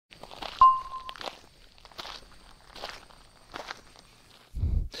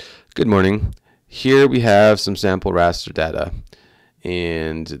Good morning. Here we have some sample raster data,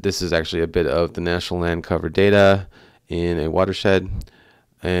 and this is actually a bit of the national land cover data in a watershed,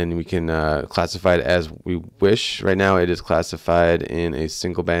 and we can classify it as we wish. Right now it is classified in a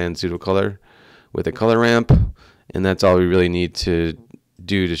single band pseudo color with a color ramp, and that's all we really need to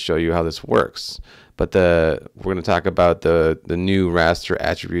do to show you how this works. But we're going to talk about the new Raster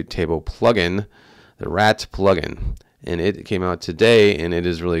Attribute Table Plugin, the RAT plugin. And it came out today, and it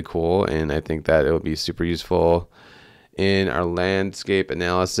is really cool, and I think that it will be super useful in our landscape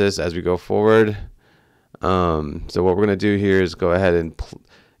analysis as we go forward. So what we're going to do here is go ahead and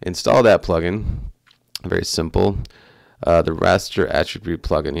install that plugin. Very simple. The Raster Attribute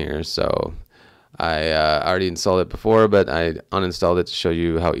plugin here. So I already installed it before, but I uninstalled it to show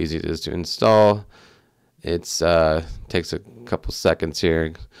you how easy it is to install. It takes a couple seconds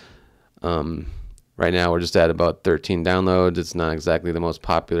here. Right now we're just at about 13 downloads. It's not exactly the most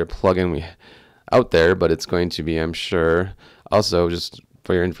popular plugin out there, but it's going to be, I'm sure. Also, just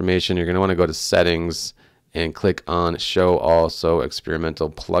for your information, you're going to want to go to Settings and click on Show Also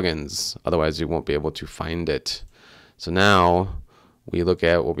Experimental Plugins. Otherwise, you won't be able to find it. So now we look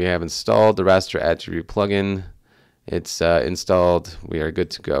at what we have installed, the Raster Attribute plugin. It's installed. We are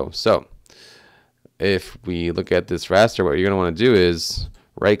good to go. So if we look at this raster, what you're going to want to do is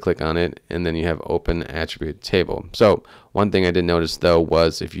right click on it, and then you have Open Attribute Table. So one thing I did notice though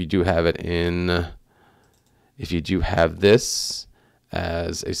was if you do have this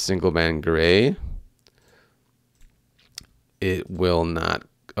as a single band gray, it will not,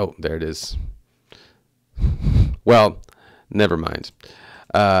 oh, there it is. Well, never mind.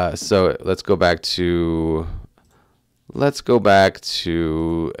 So let's go back to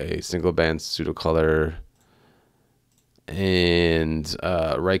a single band pseudo color, and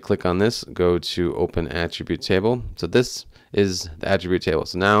right click on this, go to Open Attribute Table. So this is the attribute table.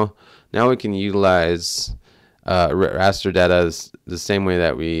 So now we can utilize raster data the same way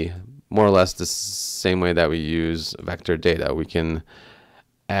that we, more or less the same way that we use vector data. We can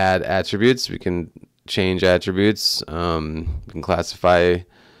add attributes, we can change attributes, we can classify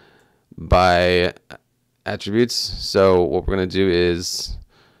by attributes. So what we're going to do is,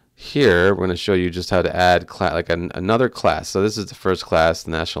 here we're going to show you just how to add another class. So this is the first class, the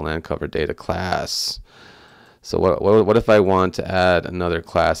National Land Cover Data class. So what if I want to add another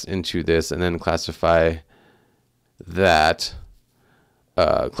class into this and then classify that,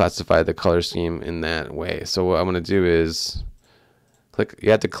 classify the color scheme in that way? So what I'm going to do is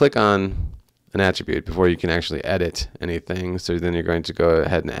you have to click on an attribute before you can actually edit anything. So then you're going to go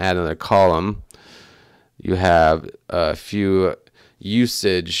ahead and add another column. You have a few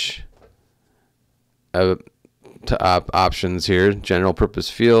usage options here: general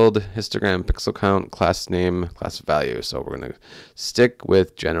purpose field, histogram, pixel count, class name, class value. So we're going to stick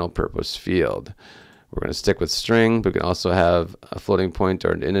with general purpose field. We're going to stick with string, but we can also have a floating point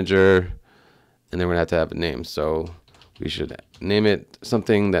or an integer, and then we're going to have a name. So we should name it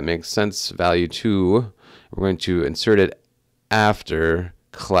something that makes sense, value 2. We're going to insert it after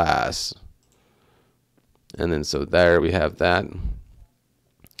class, and then so there we have that.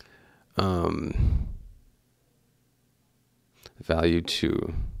 Value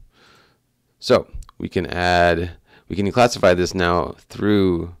 2. So we can classify this now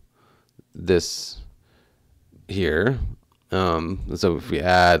through this here. So if we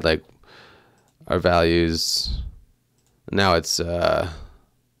add like our values, now it's all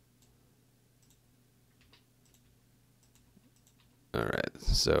right,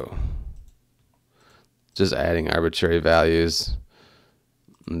 so just adding arbitrary values.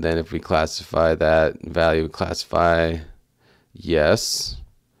 And then if we classify that value, classify yes,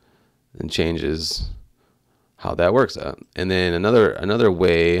 and changes how that works out. And then another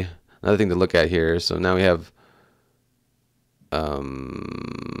thing to look at here. So now we have so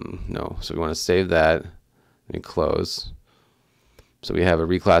we want to save that and close. So we have a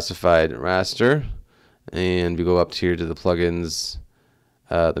reclassified raster, and we go up here to the plugins,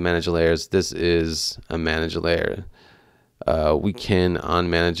 the manage layers. This is a manage layer. We can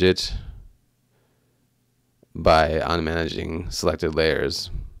unmanage it by unmanaging selected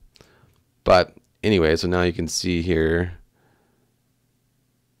layers. But anyway, so now you can see here,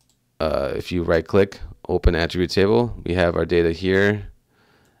 if you right click, Open Attribute Table, we have our data here,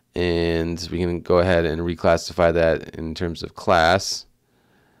 and we can go ahead and reclassify that in terms of class,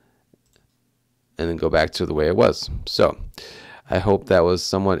 and then go back to the way it was. So I hope that was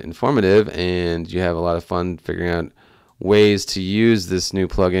somewhat informative, and you have a lot of fun figuring out ways to use this new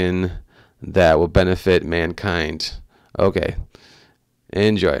plugin that will benefit mankind. Okay,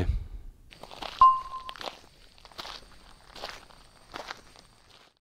 enjoy.